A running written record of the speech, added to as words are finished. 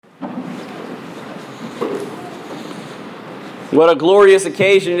What a glorious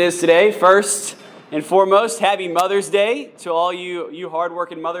occasion it is today. First and foremost, happy Mother's Day to all you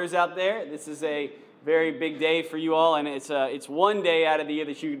hardworking mothers out there. This is a very big day for you all, and it's one day out of the year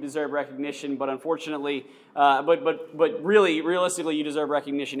that you deserve recognition. But unfortunately, really, realistically, you deserve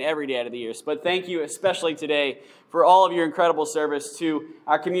recognition every day out of the year. But thank you, especially today, for all of your incredible service to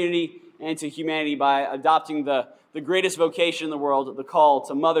our community and to humanity by adopting the greatest vocation in the world, the call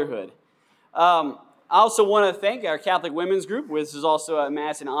to motherhood. I also want to thank our Catholic Women's Group. This is also a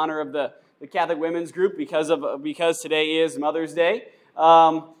Mass in honor of the Catholic Women's Group because today is Mother's Day.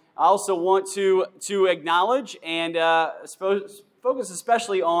 I also want to acknowledge and focus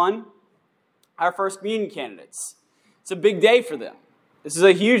especially on our First Communion candidates. It's a big day for them. This is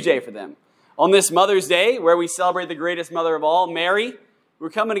a huge day for them. On this Mother's Day, where we celebrate the greatest mother of all, Mary, we're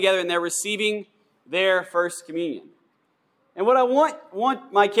coming together and they're receiving their First Communion. And what I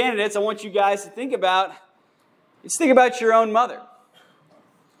want my candidates, I want you guys to think about is think about your own mother.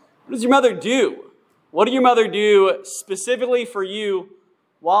 What does your mother do? What did your mother do specifically for you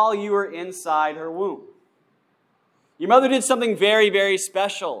while you were inside her womb? Your mother did something very, very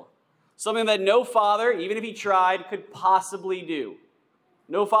special. Something that no father, even if he tried, could possibly do.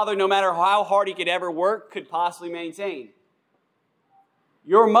 No father, no matter how hard he could ever work, could possibly maintain.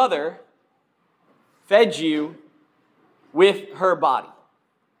 Your mother fed you with her body.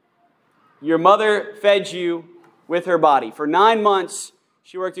 Your mother fed you with her body. For 9 months,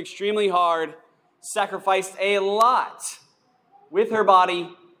 she worked extremely hard, sacrificed a lot with her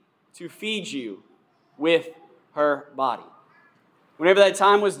body to feed you with her body. Whenever that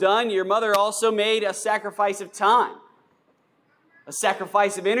time was done, your mother also made a sacrifice of time, a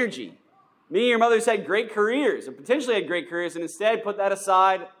sacrifice of energy. Many of your mothers had great careers, or potentially had great careers, and instead put that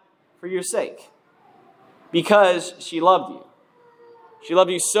aside for your sake. Because she loved you. She loved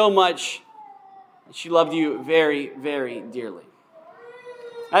you so much, and she loved you very, very dearly.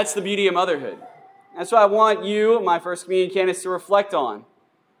 That's the beauty of motherhood. That's what I want you, my First Communion candidates, to reflect on,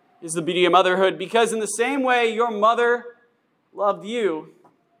 is the beauty of motherhood. Because in the same way your mother loved you,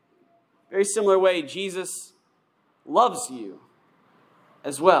 very similar way Jesus loves you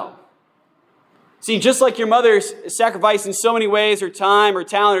as well. See, just like your mother sacrificed in so many ways her time, her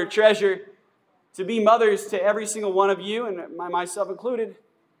talent, her treasure, to be mothers to every single one of you, and myself included,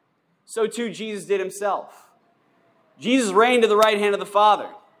 so too Jesus did himself. Jesus reigned at the right hand of the Father.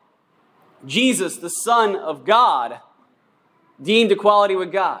 Jesus, the Son of God, deemed equality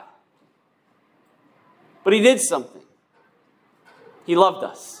with God. But he did something. He loved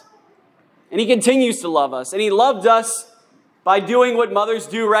us. And he continues to love us. And he loved us by doing what mothers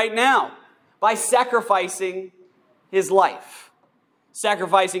do right now, by sacrificing his life,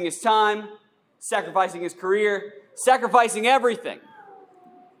 sacrificing his time, sacrificing his career, sacrificing everything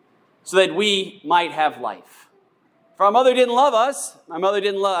so that we might have life. If our mother didn't love us,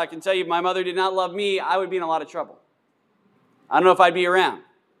 I can tell you, if my mother did not love me, I would be in a lot of trouble. I don't know if I'd be around.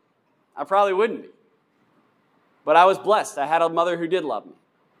 I probably wouldn't be. But I was blessed. I had a mother who did love me.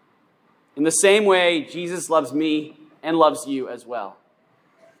 In the same way, Jesus loves me and loves you as well.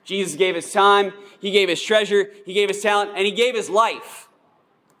 Jesus gave his time, he gave his treasure, he gave his talent, and he gave his life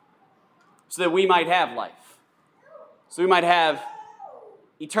so that we might have life, so we might have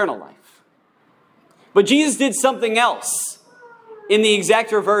eternal life. But Jesus did something else in the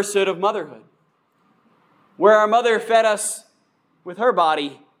exact reversehood of motherhood. Where our mother fed us with her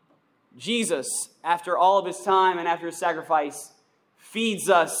body, Jesus, after all of his time and after his sacrifice, feeds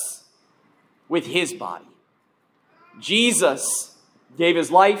us with his body. Jesus gave his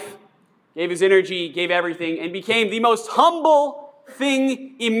life, gave his energy, gave everything, and became the most humble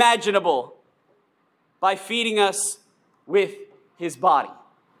thing imaginable by feeding us with his body.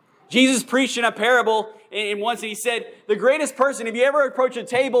 Jesus preached in a parable in once, and he said, the greatest person, if you ever approach a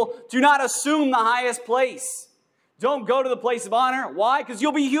table, do not assume the highest place. Don't go to the place of honor. Why? Because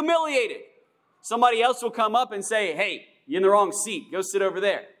you'll be humiliated. Somebody else will come up and say, hey, you're in the wrong seat. Go sit over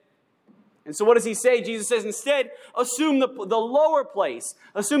there. And so what does he say? Jesus says, instead, assume the lower place.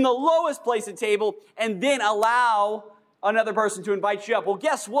 Assume the lowest place at the table, and then allow another person to invite you up. Well,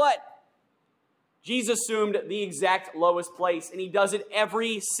 guess what? Jesus assumed the exact lowest place, and he does it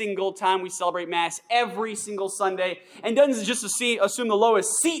every single time we celebrate Mass, every single Sunday, and doesn't just assume the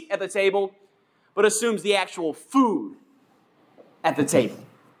lowest seat at the table, but assumes the actual food at the table,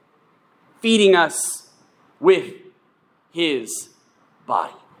 feeding us with his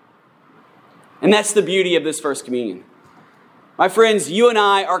body. And that's the beauty of this First Communion. My friends, you and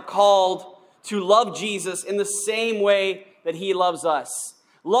I are called to love Jesus in the same way that he loves us.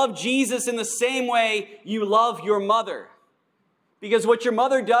 Love Jesus in the same way you love your mother. Because what your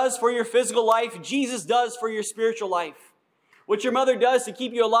mother does for your physical life, Jesus does for your spiritual life. What your mother does to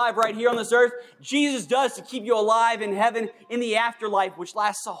keep you alive right here on this earth, Jesus does to keep you alive in heaven, in the afterlife, which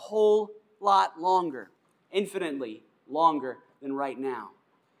lasts a whole lot longer, infinitely longer than right now.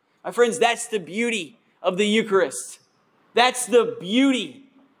 My friends, that's the beauty of the Eucharist. That's the beauty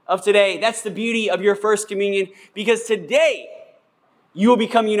of today. That's the beauty of your first communion, because today you will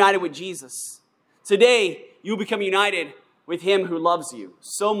become united with Jesus. Today you will become united with Him who loves you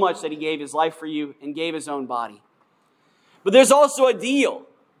so much that He gave His life for you and gave His own body. But there's also a deal.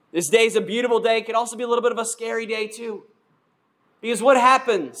 This day is a beautiful day. It could also be a little bit of a scary day too. Because what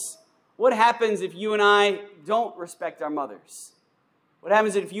happens? What happens if you and I don't respect our mothers? What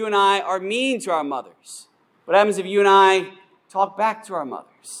happens if you and I are mean to our mothers? What happens if you and I talk back to our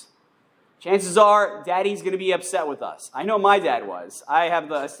mothers? Chances are, Daddy's going to be upset with us. I know my dad was. I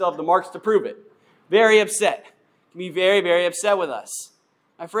still have the marks to prove it. Very upset. He can be very, very upset with us.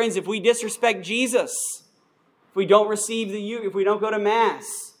 My friends, if we disrespect Jesus, if we don't if we don't go to Mass,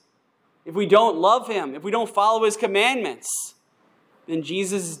 if we don't love Him, if we don't follow His commandments, then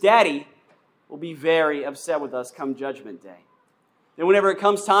Jesus' daddy will be very upset with us come Judgment Day. Then whenever it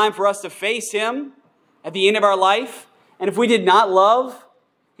comes time for us to face Him at the end of our life, and if we did not love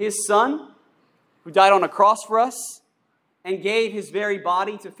His Son, who died on a cross for us and gave His very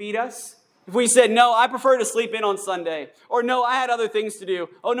body to feed us, if we said, no, I prefer to sleep in on Sunday, or no, I had other things to do,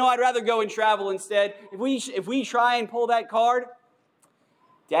 oh no, I'd rather go and travel instead, if we try and pull that card,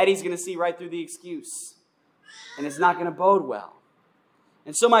 Daddy's going to see right through the excuse, and it's not going to bode well.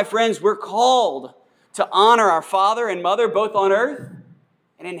 And so, my friends, we're called to honor our father and mother, both on earth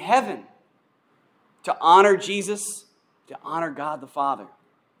and in heaven, to honor Jesus, to honor God the Father.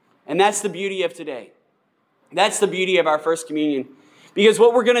 And that's the beauty of today. That's the beauty of our first communion. Because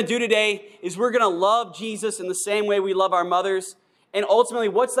what we're going to do today is we're going to love Jesus in the same way we love our mothers. And ultimately,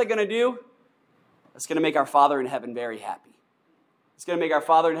 what's that going to do? It's going to make our Father in heaven very happy. It's going to make our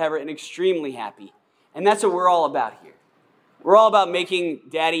Father in heaven extremely happy. And that's what we're all about here. We're all about making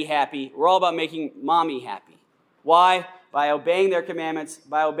Daddy happy. We're all about making Mommy happy. Why? By obeying their commandments,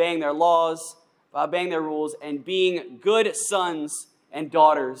 by obeying their laws, by obeying their rules, and being good sons and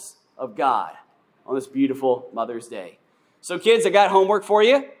daughters of God on this beautiful Mother's Day. So kids, I got homework for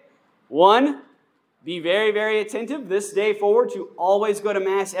you. 1, be very, very attentive this day forward to always go to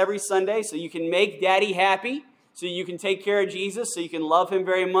Mass every Sunday so you can make Daddy happy, so you can take care of Jesus, so you can love Him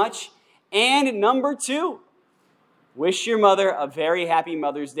very much. And number 2, wish your mother a very happy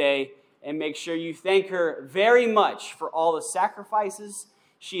Mother's Day, and make sure you thank her very much for all the sacrifices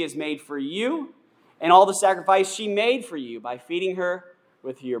she has made for you and all the sacrifice she made for you by feeding her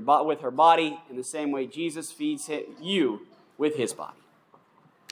with her body in the same way Jesus feeds you with His body.